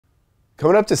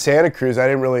Coming up to Santa Cruz, I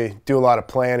didn't really do a lot of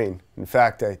planning. In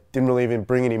fact, I didn't really even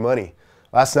bring any money.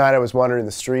 Last night I was wandering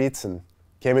the streets and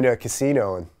came into a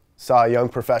casino and saw a young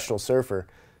professional surfer.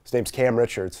 His name's Cam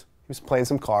Richards. He was playing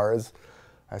some cards.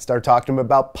 I started talking to him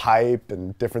about pipe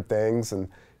and different things, and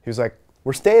he was like,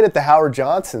 "We're staying at the Howard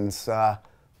Johnson's.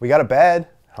 We got a bed."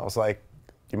 I was like,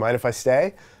 "Do you mind if I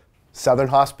stay?" Southern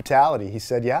hospitality. He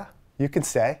said, "Yeah, you can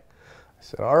stay." I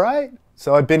said, "All right."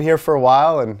 So I'd been here for a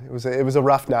while, and it was a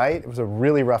rough night. It was a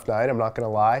really rough night, I'm not going to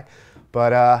lie.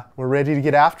 But we're ready to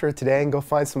get after it today and go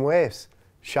find some waves.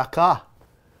 Shaka.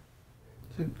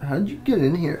 Dude, how did you get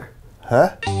in here?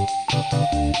 Huh?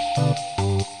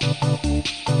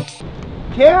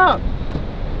 Cam!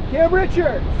 Cam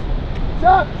Richards! What's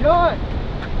up, John?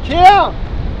 Cam!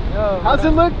 Yo, how's it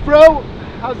look, bro?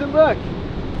 How's it look?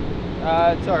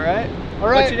 It's alright.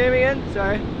 Alright. What's your name again?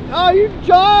 Sorry. Oh, you're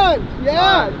John!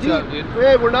 Yeah, What's dude. up, dude?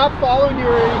 Hey, we're not following you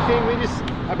or anything.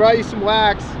 I brought you some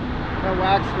wax. Got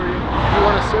wax for you. You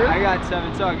want to surf? I got some.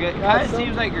 It's all good. It kind of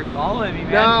seems like you're following me,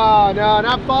 man. No,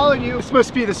 not following you. This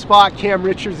must be the spot. Cam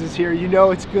Richards is here. You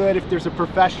know it's good if there's a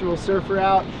professional surfer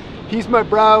out. He's my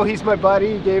bro. He's my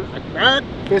buddy. He gave a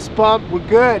fist bump. We're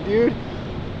good, dude.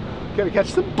 Gonna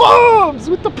catch some bombs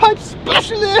with the pipe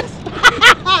specialist.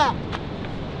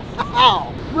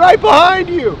 Right behind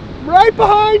you. Right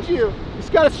behind you.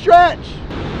 Just gotta stretch.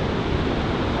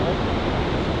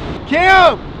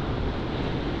 Cam!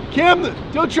 Cam,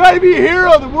 don't try to be a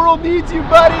hero. The world needs you,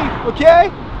 buddy. Okay?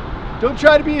 Don't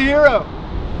try to be a hero.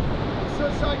 I'm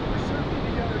so psyched we're surfing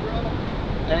together, bro.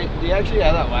 Hey, do you actually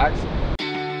have that wax?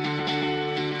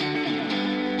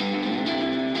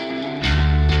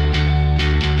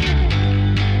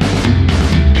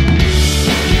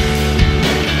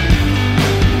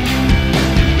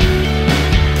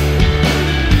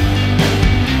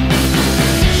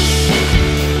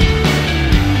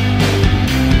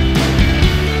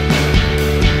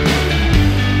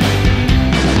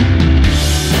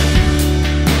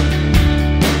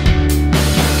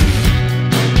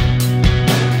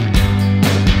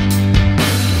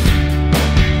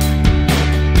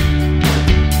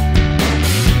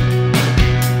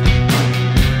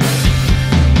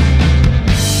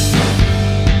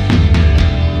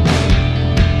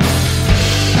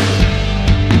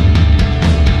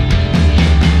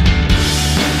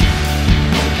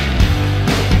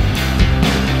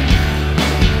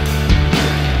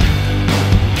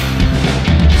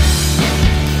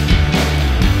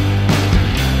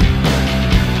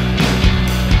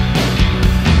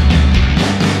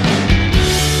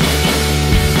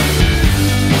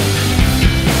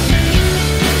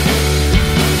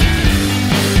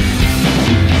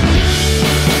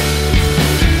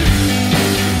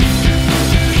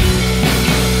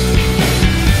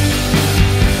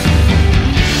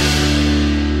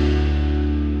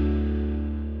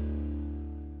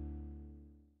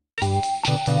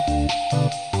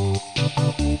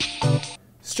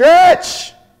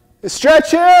 Stretch!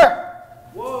 Stretch here!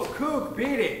 Whoa, Kook,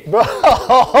 beat it.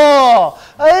 Oh,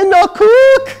 I ain't no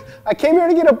kook. I came here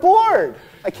to get a board.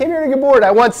 I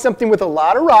want something with a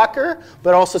lot of rocker,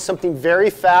 but also something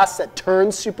very fast that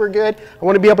turns super good. I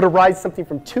want to be able to ride something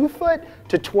from 2 foot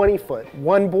to 20 foot,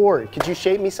 one board. Could you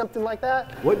shape me something like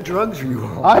that? What drugs are you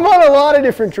on? I'm on a lot of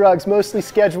different drugs, mostly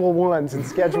Schedule 1s and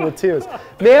Schedule 2s.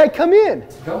 May I come in?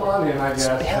 Come on in, I guess.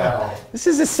 Yeah. This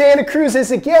is as Santa Cruz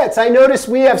as it gets. I notice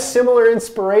we have similar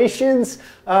inspirations,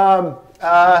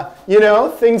 you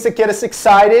know, things that get us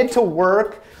excited to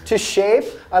work, to shape.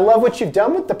 I love what you've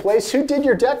done with the place. Who did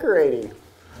your decorating?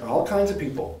 All kinds of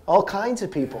people. All kinds of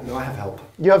people. No, I have help.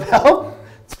 You have help?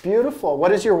 It's beautiful. What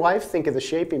does your wife think of the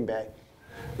shaping bay?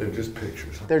 They're just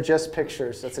pictures. They're just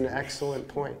pictures. That's an excellent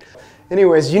point.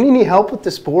 Anyways, you need any help with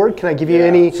this board? Can I give you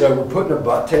any? So we're putting a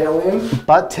butt tail in.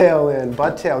 Butt tail in.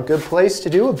 Butt tail. Good place to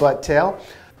do a butt tail.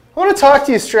 I want to talk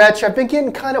to you, Stretch. I've been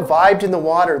getting kind of vibed in the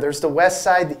water. There's the west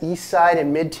side, the east side,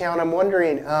 and Midtown. I'm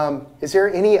wondering, is there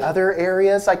any other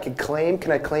areas I could claim?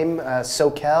 Can I claim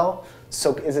SoCal?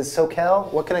 Is it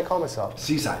SoCal? What can I call myself?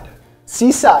 Seaside.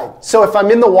 Seaside. So if I'm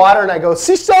in the water and I go,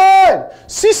 Seaside!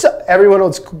 Seaside! Everyone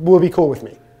will be cool with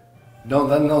me. No,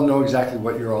 then they'll know exactly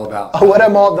what you're all about. Oh,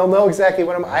 they'll know exactly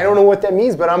what I don't know what that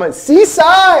means, but I'm a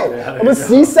Seaside! Yeah, I'm a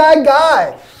Seaside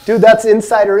guy. Dude, that's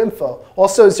insider info.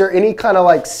 Also, is there any kind of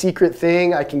like secret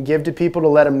thing I can give to people to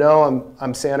let them know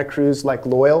I'm Santa Cruz like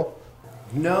loyal?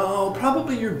 No,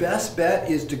 probably your best bet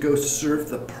is to go surf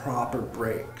the proper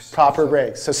breaks. Proper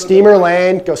breaks. So steamer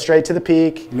lane, go straight to the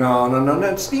peak.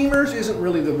 No. Steamers isn't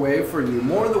really the way for you.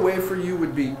 More the way for you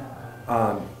would be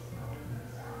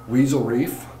Weasel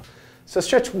Reef. So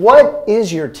Stretch, what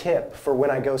is your tip for when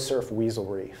I go surf Weasel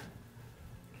Reef?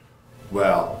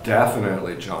 Well,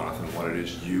 definitely, Jonathan, what it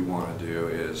is you want to do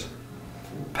is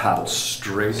paddle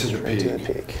straight to the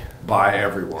peak. By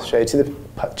everyone. Straight to the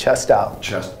chest out.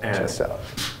 Chest out.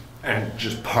 And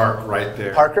just park right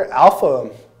there. Parker, alpha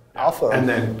him. Alpha him. And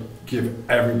then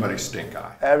give everybody stink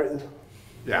eye.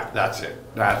 Yeah, that's it.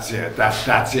 That's it.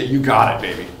 That's it. You got it,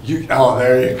 baby. Oh,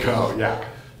 there you go. Yeah.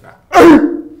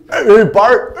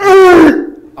 Bart.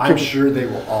 I'm sure they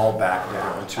will all back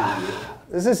down to you.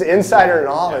 This is insider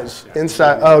knowledge.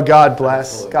 Inside. Oh, God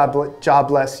bless. God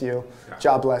bless you.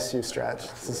 God bless you, Stretch.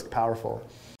 This is powerful.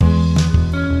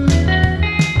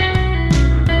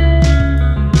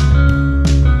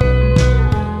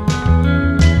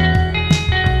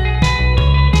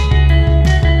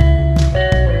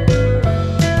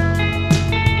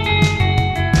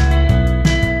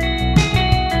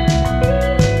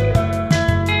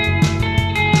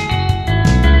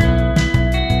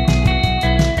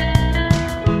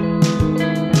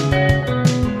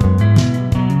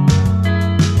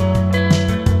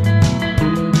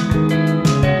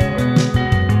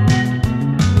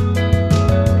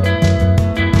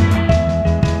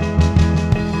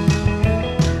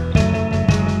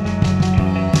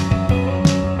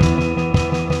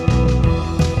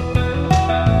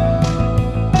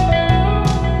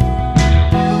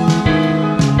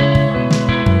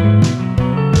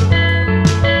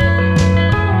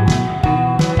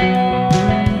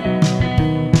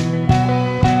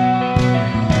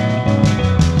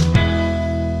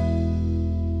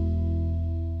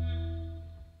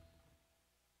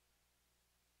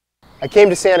 I came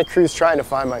to Santa Cruz trying to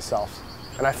find myself,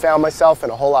 and I found myself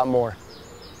and a whole lot more.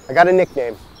 I got a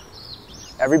nickname.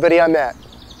 Everybody I met,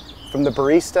 from the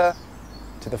barista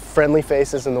to the friendly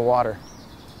faces in the water,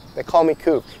 they call me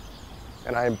Kook,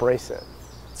 and I embrace it.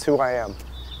 It's who I am.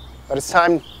 But it's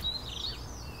time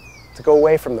to go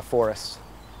away from the forest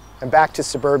and back to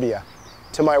suburbia,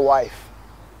 to my wife,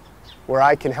 where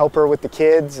I can help her with the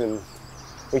kids and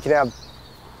we can have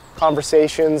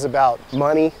conversations about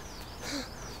money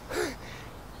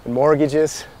and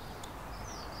mortgages,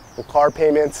 and car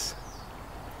payments,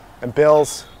 and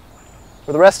bills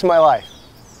for the rest of my life,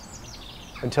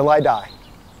 until I die.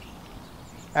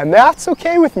 And that's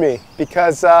okay with me,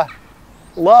 because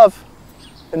love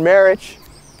and marriage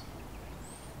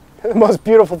are the most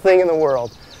beautiful thing in the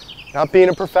world. Not being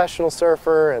a professional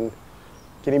surfer and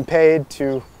getting paid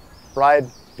to ride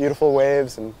beautiful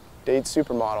waves and date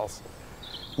supermodels.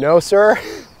 No, sir,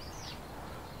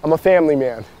 I'm a family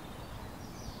man.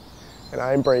 And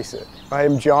I embrace it. I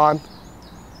am Jon,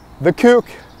 the Kook,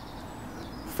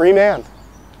 free man.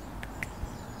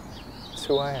 That's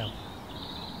who I am.